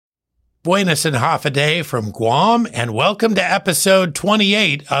Buenas and half a day from Guam, and welcome to episode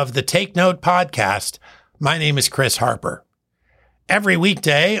 28 of the Take Note podcast. My name is Chris Harper. Every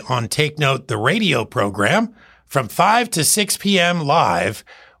weekday on Take Note, the radio program, from 5 to 6 p.m. live,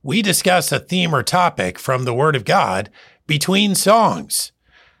 we discuss a theme or topic from the Word of God between songs.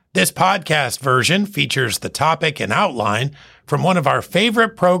 This podcast version features the topic and outline from one of our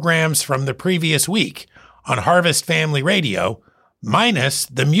favorite programs from the previous week on Harvest Family Radio, minus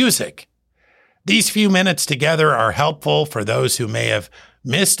the music. These few minutes together are helpful for those who may have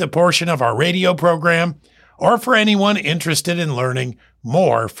missed a portion of our radio program or for anyone interested in learning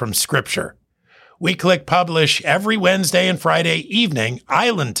more from Scripture. We click publish every Wednesday and Friday evening,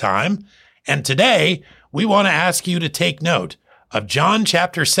 Island time, and today we want to ask you to take note of John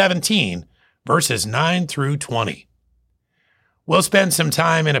chapter 17, verses 9 through 20. We'll spend some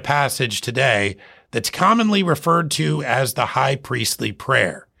time in a passage today that's commonly referred to as the high priestly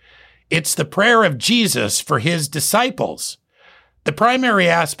prayer. It's the prayer of Jesus for his disciples. The primary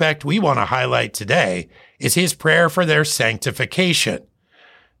aspect we want to highlight today is his prayer for their sanctification.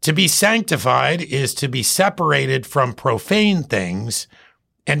 To be sanctified is to be separated from profane things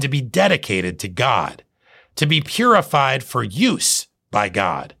and to be dedicated to God, to be purified for use by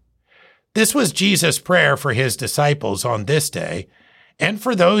God. This was Jesus' prayer for his disciples on this day and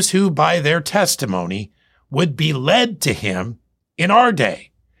for those who, by their testimony, would be led to him in our day.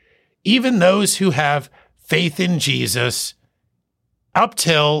 Even those who have faith in Jesus up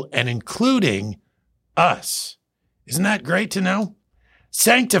till and including us. Isn't that great to know?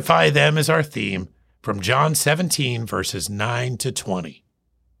 Sanctify them is our theme from John 17, verses 9 to 20.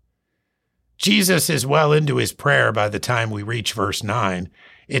 Jesus is well into his prayer by the time we reach verse 9.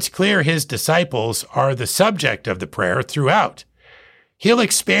 It's clear his disciples are the subject of the prayer throughout. He'll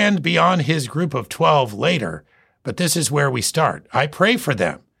expand beyond his group of 12 later, but this is where we start. I pray for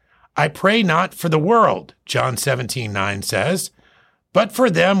them. I pray not for the world, John 17:9 says, but for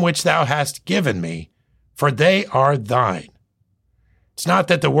them which thou hast given me, for they are thine. It's not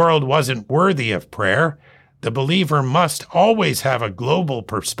that the world wasn't worthy of prayer. The believer must always have a global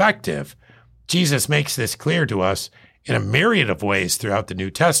perspective. Jesus makes this clear to us in a myriad of ways throughout the New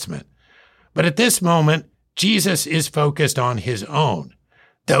Testament. But at this moment, Jesus is focused on his own,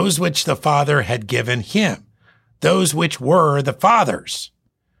 those which the Father had given him, those which were the Father's.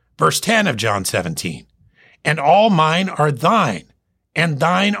 Verse 10 of John 17, and all mine are thine, and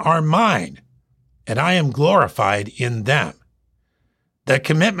thine are mine, and I am glorified in them. The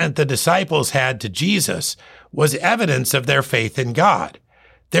commitment the disciples had to Jesus was evidence of their faith in God.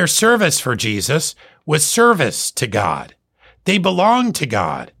 Their service for Jesus was service to God. They belonged to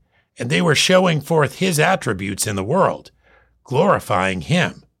God, and they were showing forth his attributes in the world, glorifying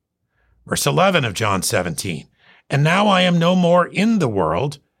him. Verse 11 of John 17, and now I am no more in the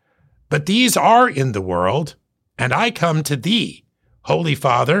world, but these are in the world, and I come to thee. Holy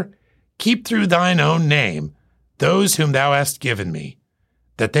Father, keep through thine own name those whom thou hast given me,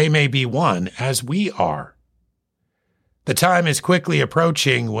 that they may be one as we are. The time is quickly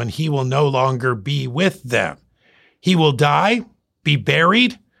approaching when he will no longer be with them. He will die, be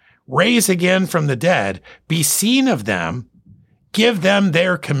buried, raise again from the dead, be seen of them, give them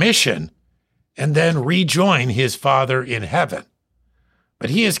their commission, and then rejoin his Father in heaven. But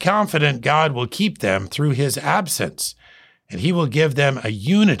he is confident God will keep them through his absence, and he will give them a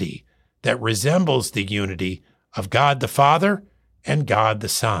unity that resembles the unity of God the Father and God the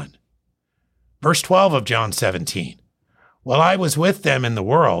Son. Verse 12 of John 17, while I was with them in the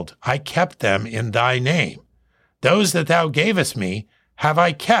world, I kept them in thy name. Those that thou gavest me have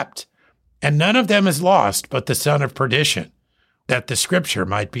I kept, and none of them is lost but the son of perdition, that the scripture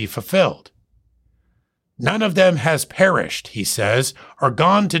might be fulfilled. None of them has perished, he says, or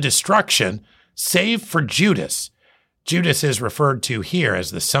gone to destruction, save for Judas. Judas is referred to here as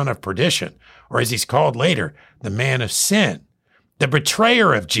the son of perdition, or as he's called later, the man of sin, the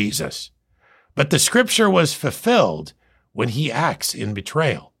betrayer of Jesus. But the scripture was fulfilled when he acts in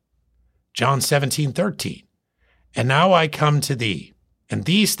betrayal. John 17:13, and now I come to thee, and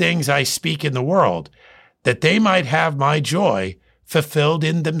these things I speak in the world, that they might have my joy fulfilled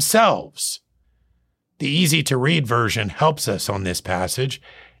in themselves. The easy-to-read version helps us on this passage.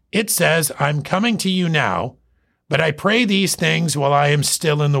 It says, I'm coming to you now, but I pray these things while I am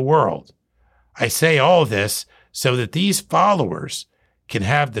still in the world. I say all this so that these followers can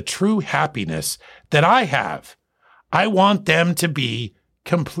have the true happiness that I have. I want them to be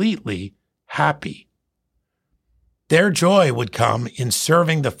completely happy. Their joy would come in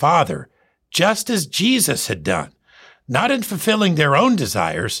serving the Father, just as Jesus had done, not in fulfilling their own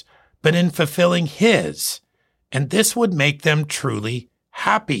desires, but in fulfilling his, and this would make them truly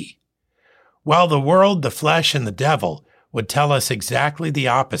happy. While the world, the flesh, and the devil would tell us exactly the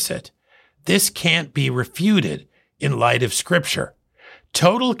opposite, this can't be refuted in light of Scripture.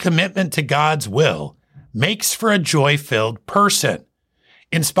 Total commitment to God's will makes for a joy-filled person.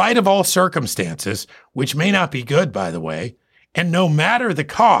 In spite of all circumstances, which may not be good, by the way, and no matter the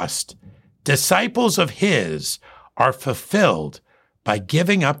cost, disciples of His are fulfilled by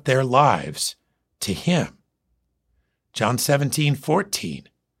giving up their lives to Him. John 17:14.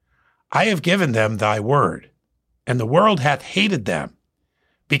 I have given them thy word, and the world hath hated them,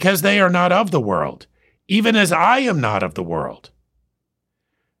 because they are not of the world, even as I am not of the world.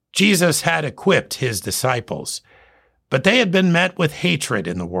 Jesus had equipped His disciples, but they had been met with hatred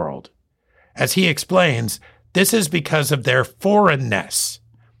in the world. As He explains, this is because of their foreignness.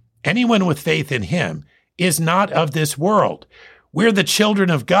 Anyone with faith in Him is not of this world. We're the children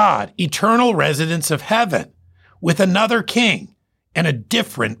of God, eternal residents of heaven, with another king and a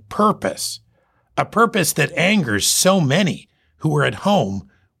different purpose, a purpose that angers so many who are at home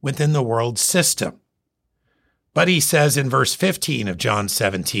within the world's system. But He says in verse 15 of John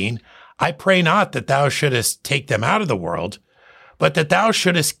 17, I pray not that thou shouldest take them out of the world, but that thou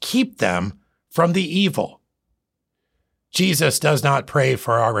shouldest keep them from the evil. Jesus does not pray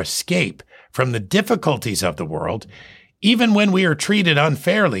for our escape from the difficulties of the world, even when we are treated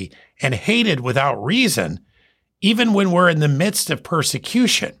unfairly and hated without reason, even when we're in the midst of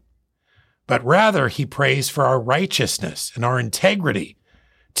persecution. But rather, He prays for our righteousness and our integrity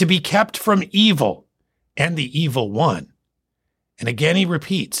to be kept from evil and the evil one. And again He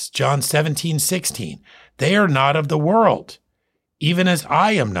repeats, John 17:16, they are not of the world, even as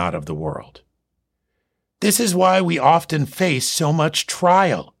I am not of the world. This is why we often face so much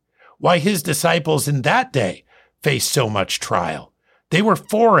trial, why His disciples in that day faced so much trial. They were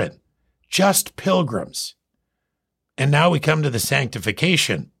foreign, just pilgrims. And now we come to the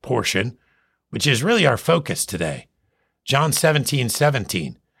sanctification portion, which is really our focus today. John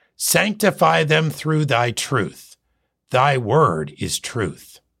 17:17, sanctify them through thy truth. Thy word is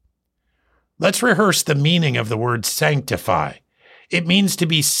truth. Let's rehearse the meaning of the word sanctify. It means to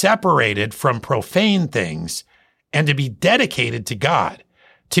be separated from profane things and to be dedicated to God,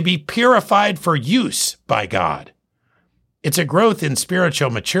 to be purified for use by God. It's a growth in spiritual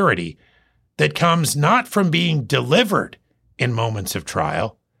maturity that comes not from being delivered in moments of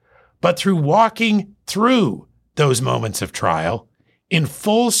trial, but through walking through those moments of trial in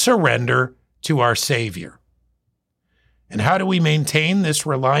full surrender to our Savior. And how do we maintain this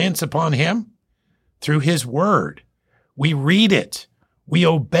reliance upon Him? Through His Word. We read it. We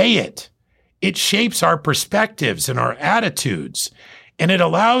obey it. It shapes our perspectives and our attitudes, and it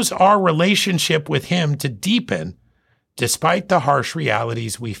allows our relationship with Him to deepen despite the harsh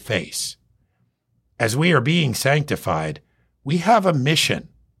realities we face. As we are being sanctified, we have a mission.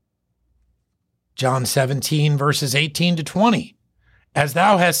 John 17, verses 18 to 20. As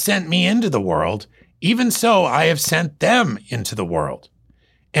thou hast sent me into the world, even so I have sent them into the world.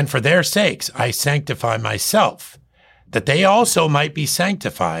 And for their sakes I sanctify myself, that they also might be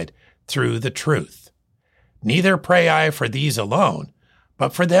sanctified through the truth. Neither pray I for these alone,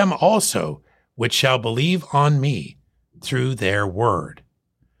 but for them also which shall believe on me through their word.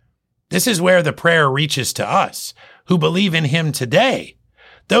 This is where the prayer reaches to us, who believe in Him today,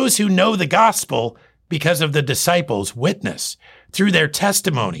 those who know the gospel because of the disciples' witness, through their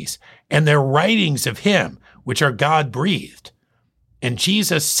testimonies and their writings of Him, which are God-breathed. And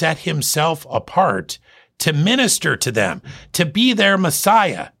Jesus set Himself apart to minister to them, to be their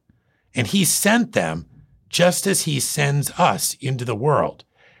Messiah. And He sent them just as He sends us into the world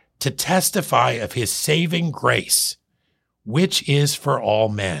to testify of His saving grace, which is for all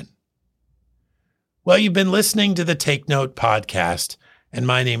men. Well, you've been listening to the Take Note podcast, and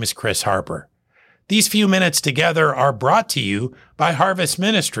my name is Chris Harper. These few minutes together are brought to you by Harvest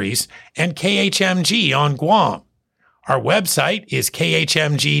Ministries and KHMG on Guam. Our website is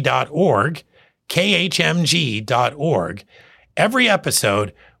khmg.org, khmg.org. Every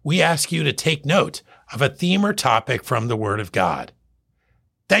episode, we ask you to take note of a theme or topic from the Word of God.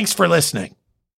 Thanks for listening.